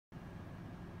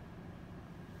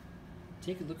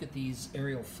Take a look at these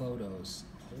aerial photos,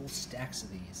 whole stacks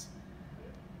of these.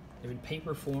 They're in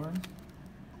paper form.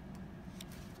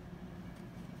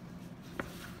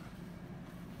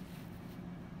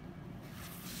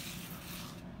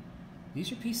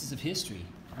 These are pieces of history.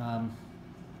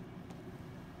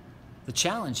 The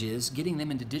challenge is getting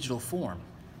them into digital form.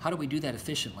 How do we do that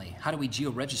efficiently? How do we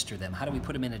geo-register them? How do we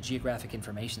put them in a geographic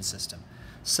information system?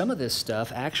 Some of this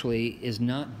stuff actually is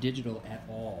not digital at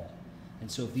all.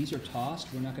 And so if these are tossed,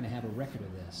 we're not going to have a record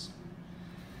of this.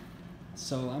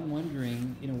 So I'm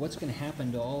wondering, what's going to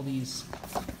happen to all these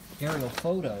aerial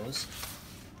photos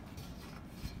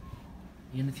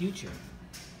in the future?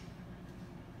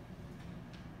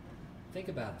 Think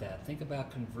about that. Think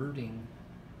about converting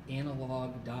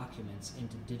analog documents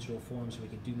into digital forms so we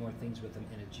can do more things with them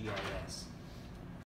in a GIS.